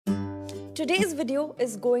Today's video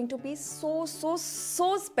is going to be so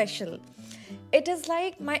special. It is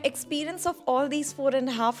like my experience of all these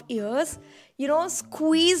 4.5 years,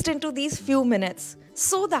 squeezed into these few minutes,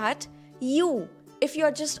 so that if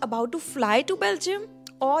you're just about to fly to Belgium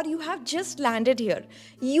or you have just landed here,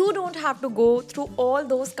 you don't have to go through all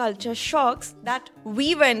those culture shocks that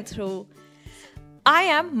we went through. I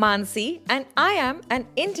am Mansee and I am an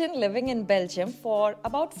Indian living in Belgium for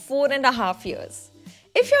about 4.5 years.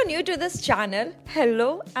 If you're new to this channel,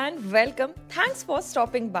 hello and welcome. Thanks for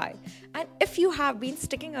stopping by. And if you have been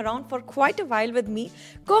sticking around for quite a while with me,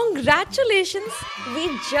 congratulations! We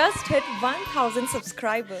just hit 1,000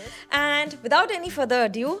 subscribers. And without any further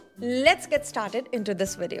ado, let's get started into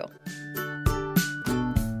this video.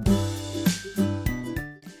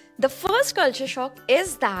 The first culture shock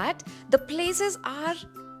is that the places are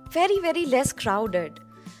very less crowded.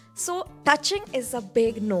 So touching is a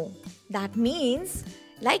big no. That means,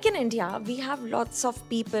 like in India, we have lots of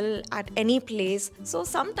people at any place. So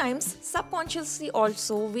sometimes subconsciously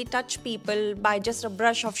also we touch people by just a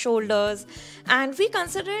brush of shoulders and we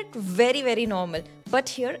consider it very normal. But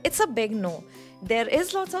here it's a big no. There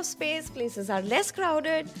is lots of space, places are less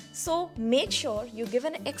crowded. So make sure you give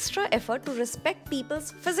an extra effort to respect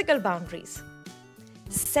people's physical boundaries.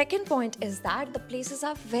 Second point is that the places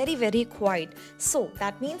are very quiet. So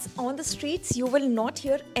that means on the streets you will not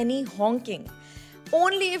hear any honking.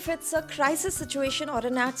 Only if it's a crisis situation or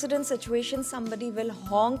an accident situation, somebody will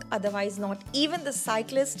honk, otherwise not. Even the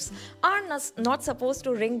cyclists are not supposed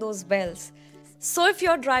to ring those bells. So if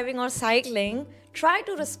you're driving or cycling, try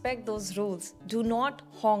to respect those rules. Do not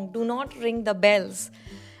honk, do not ring the bells.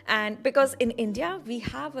 And because in India, we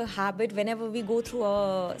have a habit, whenever we go through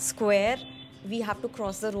a square, we have to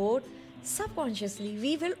cross the road, subconsciously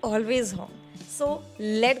we will always honk. So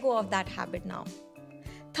let go of that habit now.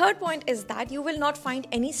 Third point is that you will not find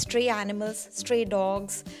any stray animals, stray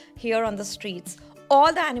dogs here on the streets.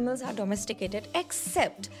 All the animals are domesticated,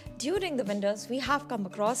 except during the winters we have come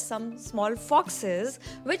across some small foxes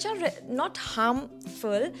which are not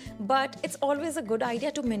harmful, but it's always a good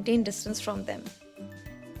idea to maintain distance from them.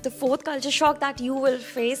 The fourth culture shock that you will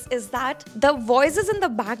face is that the voices in the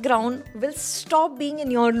background will stop being in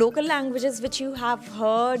your local languages which you have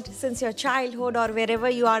heard since your childhood or wherever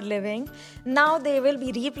you are living. Now they will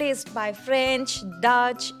be replaced by French,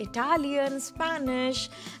 Dutch, Italian, Spanish,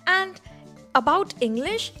 and about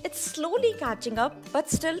English, it's slowly catching up, but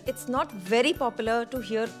still it's not very popular to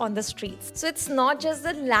hear on the streets. So it's not just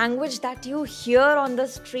the language that you hear on the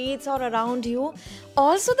streets or around you,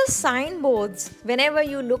 also the signboards. Whenever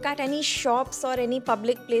you look at any shops or any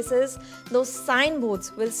public places, those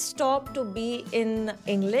signboards will stop to be in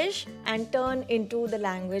English and turn into the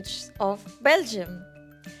language of Belgium.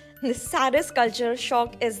 The saddest culture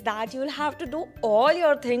shock is that you'll have to do all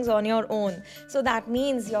your things on your own. So that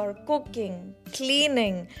means you're cooking,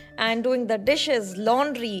 cleaning, and doing the dishes,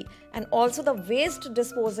 laundry, and also the waste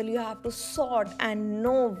disposal. You have to sort and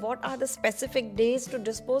know what are the specific days to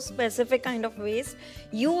dispose specific kind of waste.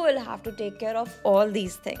 You will have to take care of all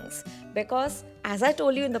these things because, as I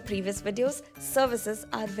told you in the previous videos, services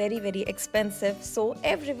are very expensive. So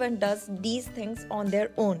everyone does these things on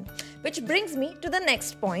their own. Which brings me to the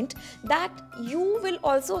next point, that you will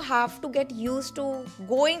also have to get used to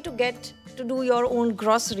going to do your own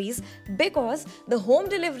groceries, because the home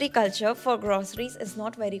delivery culture for groceries is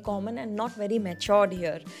not very common and not very matured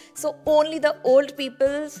here. So only the old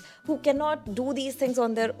peoples who cannot do these things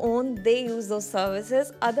on their own, they use those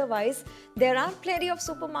services. Otherwise, there are plenty of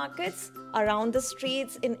supermarkets around the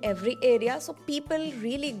streets in every area, so people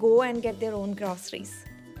really go and get their own groceries.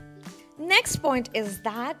 Next point is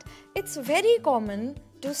that it's very common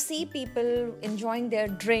to see people enjoying their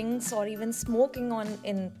drinks or even smoking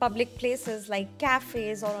in public places like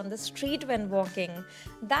cafes or on the street when walking.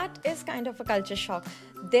 That is kind of a culture shock.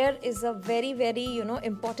 There is a very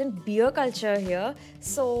important beer culture here.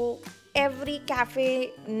 So every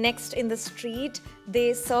cafe next in the street,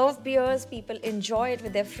 they serve beers, people enjoy it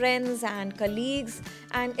with their friends and colleagues,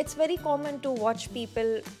 and it's very common to watch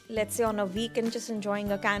people, let's say on a weekend, just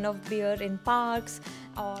enjoying a can of beer in parks.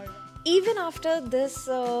 Or even after this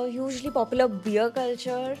hugely popular beer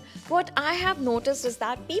culture, what I have noticed is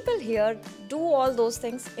that people here do all those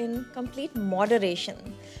things in complete moderation.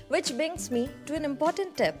 Which brings me to an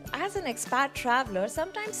important tip. As an expat traveler,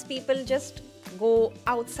 sometimes people just go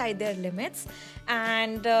outside their limits,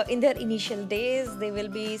 and in their initial days they will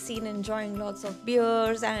be seen enjoying lots of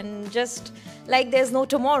beers and just like there's no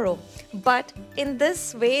tomorrow. But in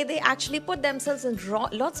this way they actually put themselves in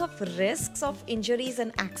lots of risks of injuries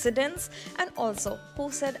and accidents. And also,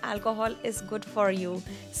 who said alcohol is good for you?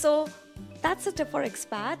 So that's a tip for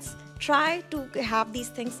expats. Try to have these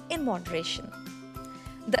things in moderation.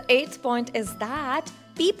 The eighth point is that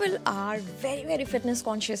people are very, very fitness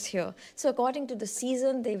conscious here. So according to the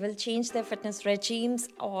season, they will change their fitness regimes,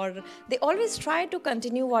 or they always try to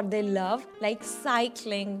continue what they love, like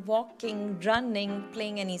cycling, walking, running,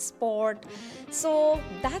 playing any sport. So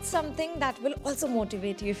that's something that will also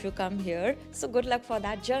motivate you if you come here. So good luck for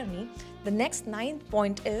that journey. The next ninth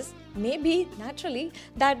point is maybe naturally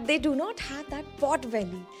that they do not have that pot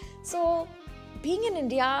belly. So being in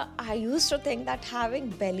India, I used to think that having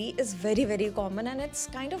belly is very, very common and it's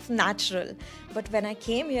kind of natural. But when I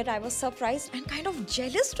came here, I was surprised and kind of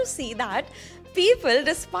jealous to see that people,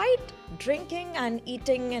 despite drinking and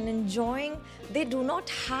eating and enjoying, they do not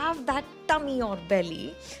have that tummy or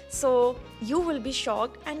belly. So you will be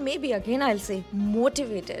shocked and maybe again I'll say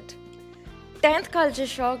motivated. 10th culture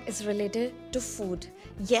shock is related to food.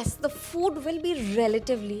 Yes, the food will be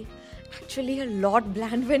relatively actually a lot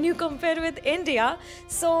bland when you compare with India.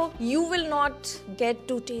 So you will not get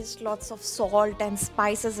to taste lots of salt and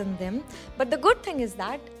spices in them. But the good thing is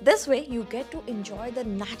that this way you get to enjoy the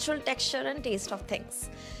natural texture and taste of things.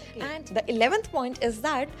 Okay. And the 11th point is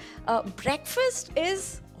that breakfast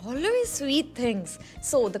is always sweet things.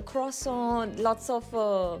 So the croissant, lots of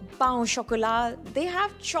pain au chocolat, they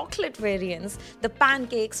have chocolate variants. The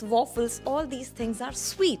pancakes, waffles, all these things are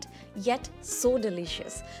sweet, yet so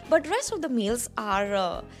delicious. But rest of the meals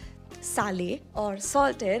are salé or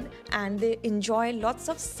salted, and they enjoy lots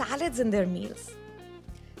of salads in their meals.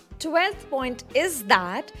 12th point is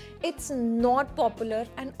that it's not popular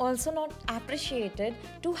and also not appreciated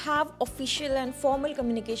to have official and formal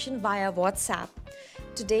communication via WhatsApp.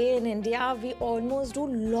 Today in India, we almost do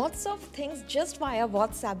lots of things just via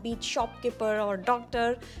WhatsApp, be it shopkeeper or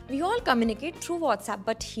doctor. We all communicate through WhatsApp,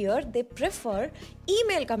 but here they prefer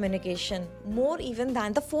email communication more even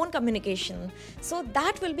than the phone communication. So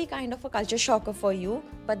that will be kind of a culture shocker for you,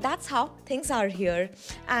 but that's how things are here.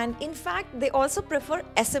 And in fact, they also prefer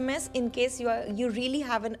SMS in case you really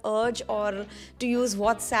have an urge or to use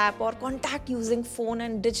WhatsApp or contact using phone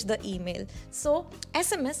and ditch the email. So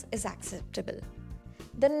SMS is acceptable.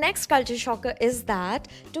 The next culture shocker is that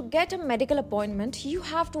to get a medical appointment, you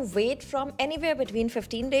have to wait from anywhere between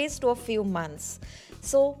 15 days to a few months.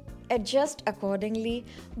 So adjust accordingly.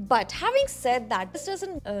 But having said that, this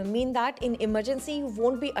doesn't mean that in emergency you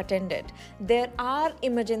won't be attended. There are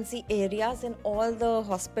emergency areas in all the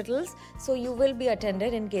hospitals, so you will be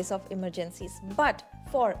attended in case of emergencies. But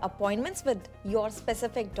for appointments with your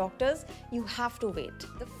specific doctors, you have to wait.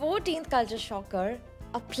 The 14th culture shocker,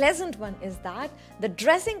 a pleasant one, is that the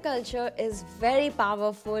dressing culture is very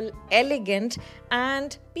powerful, elegant,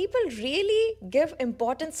 and people really give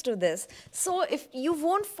importance to this. So if you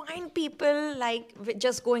won't find people like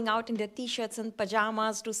just going out in their t-shirts and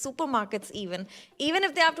pajamas to supermarkets, even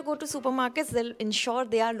if they have to go to supermarkets, they'll ensure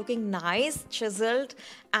they are looking nice, chiseled,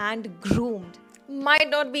 and groomed. Might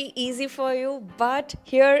not be easy for you, but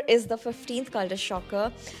here is the 15th culture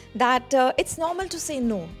shocker, that it's normal to say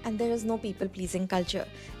no, and there is no people-pleasing culture.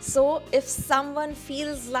 So if someone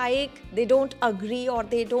feels like they don't agree or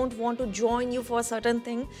they don't want to join you for a certain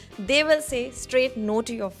thing, they will say straight no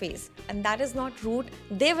to your face, and that is not rude.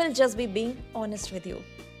 They will just be being honest with you.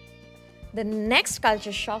 The next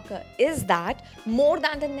culture shocker is that more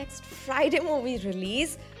than the next Friday movie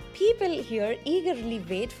release, people here eagerly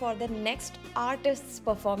wait for the next artist's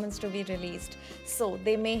performance to be released. So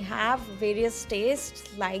they may have various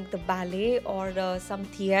tastes like the ballet or some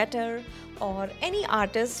theatre or any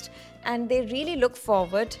artist, and they really look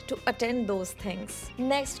forward to attend those things.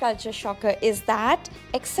 Next culture shocker is that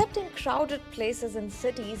except in crowded places in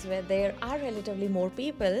cities where there are relatively more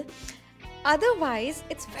people, otherwise,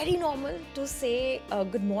 it's very normal to say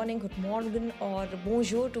good morning, or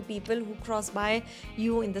bonjour to people who cross by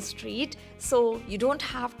you in the street. So you don't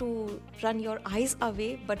have to run your eyes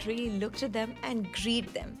away, but really look to them and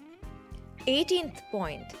greet them. 18th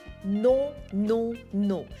point, no, no,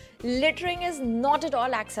 no. Littering is not at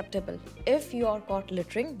all acceptable. If you are caught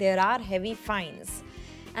littering, there are heavy fines.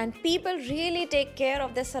 And people really take care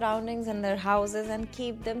of their surroundings and their houses and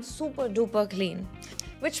keep them super duper clean.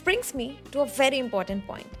 Which brings me to a very important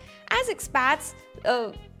point. As expats,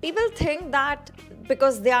 people think that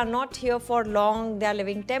because they are not here for long, they are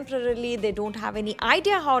living temporarily, they don't have any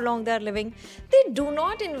idea how long they are living, they do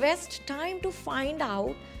not invest time to find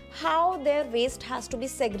out how their waste has to be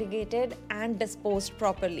segregated and disposed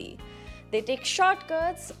properly. They take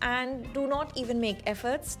shortcuts and do not even make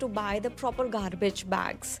efforts to buy the proper garbage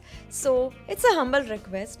bags. So it's a humble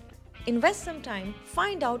request. invest some time,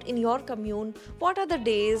 find out in your commune what are the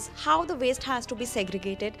days, how the waste has to be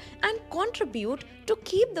segregated, and contribute to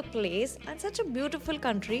keep the place and such a beautiful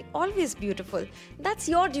country always beautiful. That's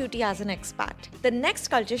your duty as an expat. The next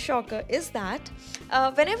culture shocker is that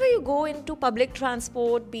whenever you go into public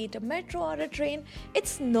transport, be it a metro or a train,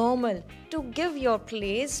 it's normal to give your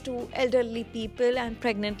place to elderly people and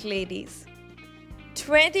pregnant ladies.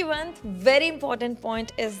 21st very important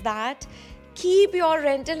point is that keep your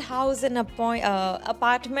rental house and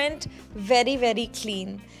apartment very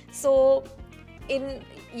clean. So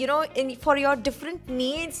for your different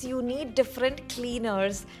needs you need different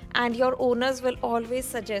cleaners, and your owners will always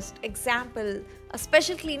suggest, example, a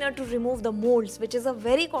special cleaner to remove the molds, which is a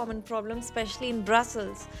very common problem especially in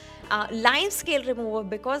Brussels. Lime scale remover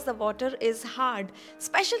because the water is hard,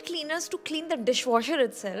 special cleaners to clean the dishwasher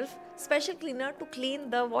itself, special cleaner to clean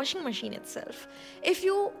the washing machine itself. If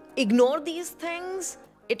you ignore these things,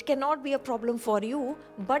 it cannot be a problem for you,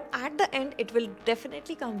 but at the end it will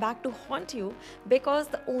definitely come back to haunt you, because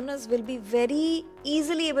the owners will be very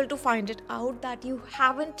easily able to find it out that you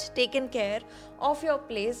haven't taken care of your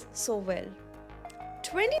place so well.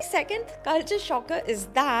 22nd culture shocker is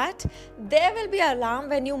that there will be alarm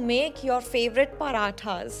when you make your favorite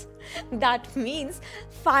parathas. That means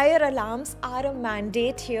fire alarms are a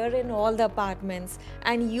mandate here in all the apartments,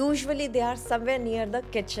 and usually they are somewhere near the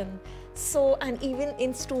kitchen. So, and even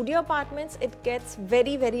in studio apartments it gets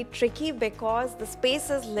very tricky because the space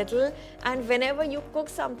is little, and whenever you cook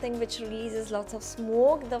something which releases lots of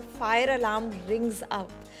smoke, the fire alarm rings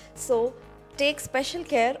up. So take special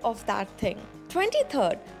care of that thing.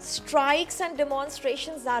 23rd, strikes and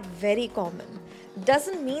demonstrations are very common.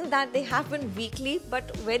 Doesn't mean that they happen weekly,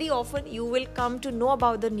 but very often you will come to know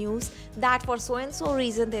about the news that for so and so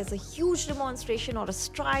reason there's a huge demonstration or a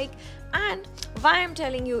strike. And why I'm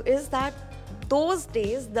telling you is that those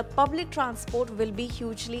days the public transport will be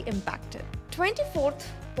hugely impacted. 24th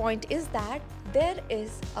point is that there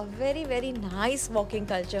is a very nice walking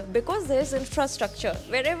culture because there's infrastructure.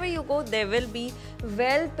 Wherever you go there will be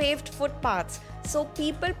well paved footpaths, so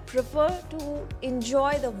people prefer to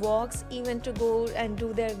enjoy the walks. Even to go and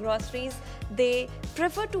do their groceries, they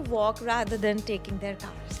prefer to walk rather than taking their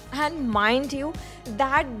cars. And mind you,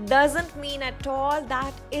 that doesn't mean at all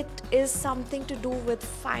that it is something to do with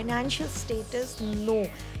financial status. No,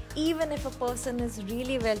 even if a person is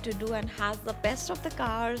really well-to-do and has the best of the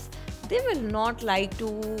cars, they will not like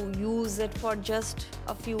to use it for just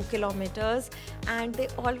a few kilometers, and they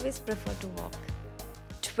always prefer to walk.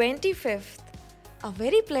 25th, a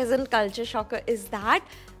very pleasant culture shocker is that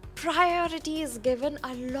priority is given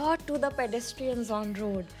a lot to the pedestrians on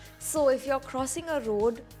road. So if you're crossing a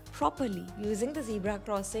road properly using the zebra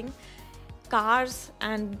crossing, cars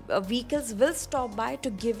and vehicles will stop by to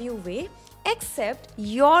give you way, except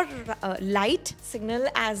your light signal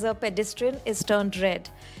as a pedestrian is turned red.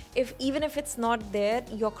 Even if it's not there,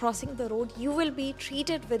 you're crossing the road, you will be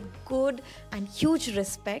treated with good and huge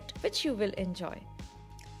respect, which you will enjoy.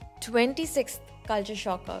 26th culture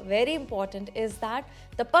shocker, very important, is that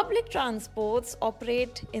the public transports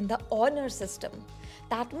operate in the honor system.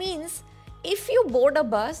 That means if you board a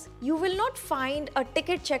bus, you will not find a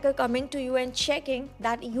ticket checker coming to you and checking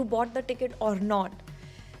that you bought the ticket or not.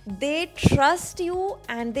 They trust you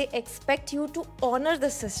and they expect you to honor the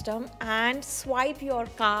system and swipe your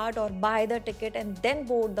card or buy the ticket and then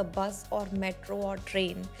board the bus or metro or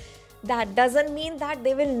train. That doesn't mean that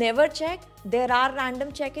they will never check. There are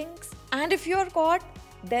random checkings, and if you're caught,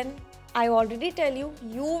 then I already tell you,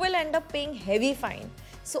 you will end up paying heavy fine.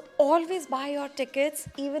 So always buy your tickets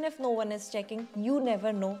even if no one is checking. You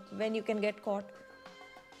never know when you can get caught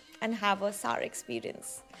and have a sour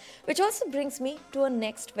experience. Which also brings me to a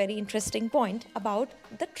next very interesting point about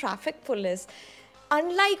the traffic police.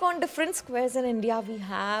 Unlike on different squares in India, we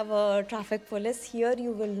have a traffic police. Here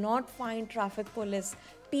you will not find traffic police.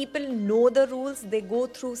 People know the rules, they go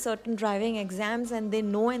through certain driving exams and they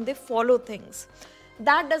know and they follow things.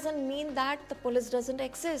 That doesn't mean that the police doesn't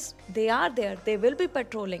exist. They are there, they will be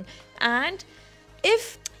patrolling. And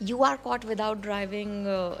if you are caught without driving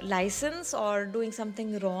license or doing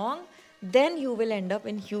something wrong, then you will end up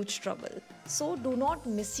in huge trouble. So do not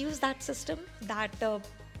misuse that system, that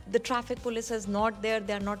the traffic police is not there,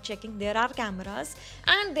 they are not checking. There are cameras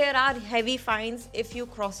and there are heavy fines if you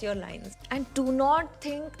cross your lines. And do not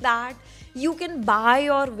think that you can buy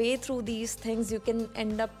your way through these things, you can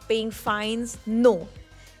end up paying fines. No.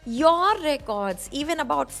 Your records, even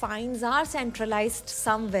about fines, are centralized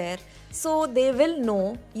somewhere. So they will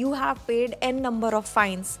know you have paid n number of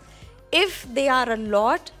fines. if they are a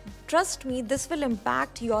lot, trust me, this will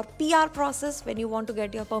impact your PR process when you want to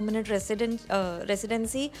get your permanent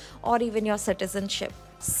residency or even your citizenship.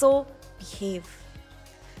 So behave.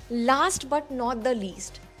 Last but not the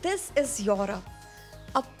least, this is Europe,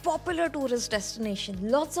 a popular tourist destination.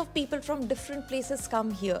 Lots of people from different places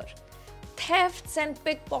come here. Thefts and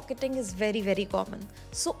pickpocketing is very, very common.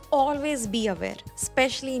 So always be aware,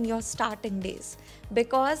 especially in your starting days,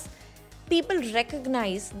 because people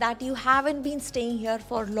recognize that you haven't been staying here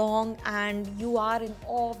for long and you are in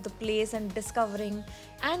awe of the place and discovering,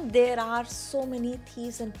 and there are so many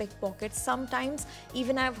thieves and pickpockets. Sometimes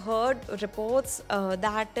even I've heard reports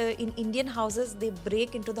that in Indian houses they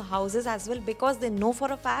break into the houses as well, because they know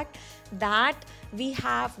for a fact that we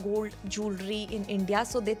have gold jewelry in India,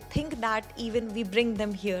 so they think that even we bring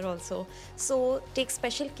them here also. So take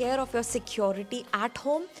special care of your security at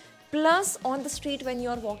home, plus on the street when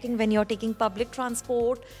you're walking, when you're taking public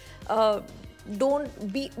transport.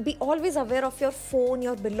 Don't be always aware of your phone,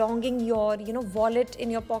 your belonging, your wallet in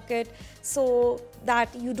your pocket, so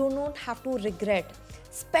that you do not have to regret.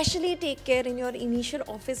 Especially take care in your initial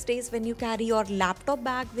office days when you carry your laptop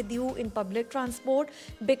bag with you in public transport,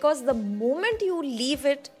 because the moment you leave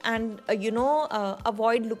it and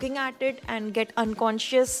avoid looking at it and get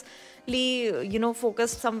unconsciously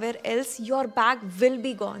focused somewhere else, your bag will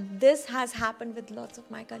be gone. This has happened with lots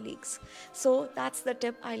of my colleagues. So that's the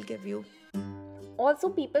tip I'll give you. Also,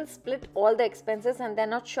 people split all the expenses and they're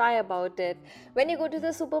not shy about it. When you go to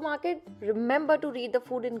the supermarket, remember to read the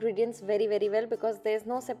food ingredients very, very well, because there's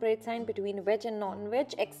no separate sign between veg and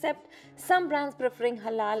non-veg, except some brands preferring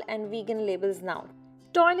halal and vegan labels now.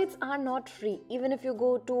 Toilets are not free. Even if you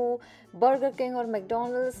go to Burger King or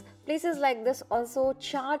McDonald's, places like this also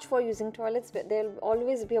charge for using toilets. There'll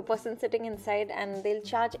always be a person sitting inside and they'll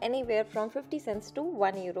charge anywhere from 50 cents to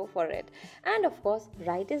 €1 for it. And of course,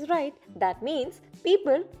 right is right. That means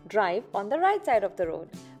people drive on the right side of the road.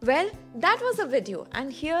 Well, that was a video,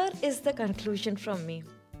 and here is the conclusion from me.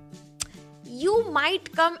 You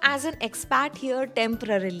might come as an expat here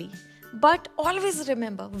temporarily, but always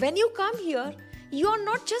remember, when you come here, you are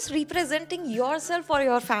not just representing yourself or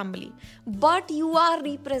your family, but you are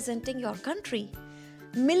representing your country.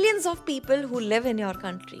 Millions of people who live in your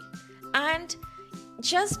country. And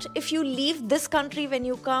just if you leave this country when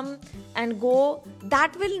you come and go,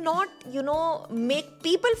 that will not, make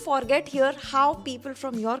people forget here how people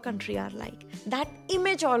from your country are like. That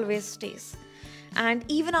image always stays. And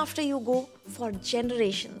even after you go, for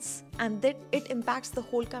generations, and that it impacts the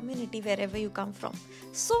whole community wherever you come from.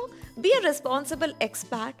 So be a responsible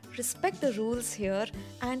expat, respect the rules here,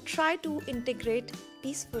 and try to integrate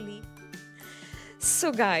peacefully.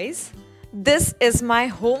 So guys, this is my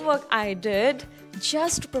homework I did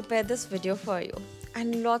just to prepare this video for you,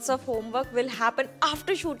 and lots of homework will happen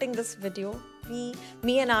after shooting this video. Me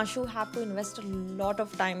and Ashu have to invest a lot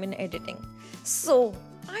of time in editing. So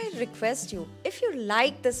I request you, if you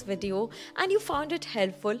like this video and you found it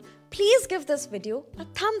helpful, please give this video a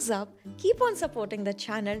thumbs up. Keep on supporting the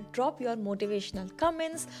channel. Drop your motivational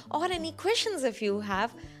comments or any questions if you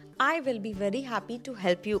have. I will be very happy to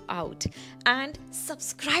help you out. And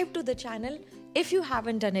subscribe to the channel if you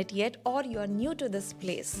haven't done it yet or you are new to this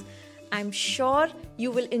place. I'm sure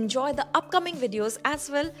you will enjoy the upcoming videos as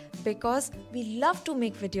well, because we love to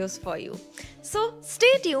make videos for you. So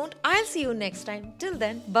stay tuned. I'll see you next time. Till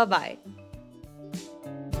then, bye-bye.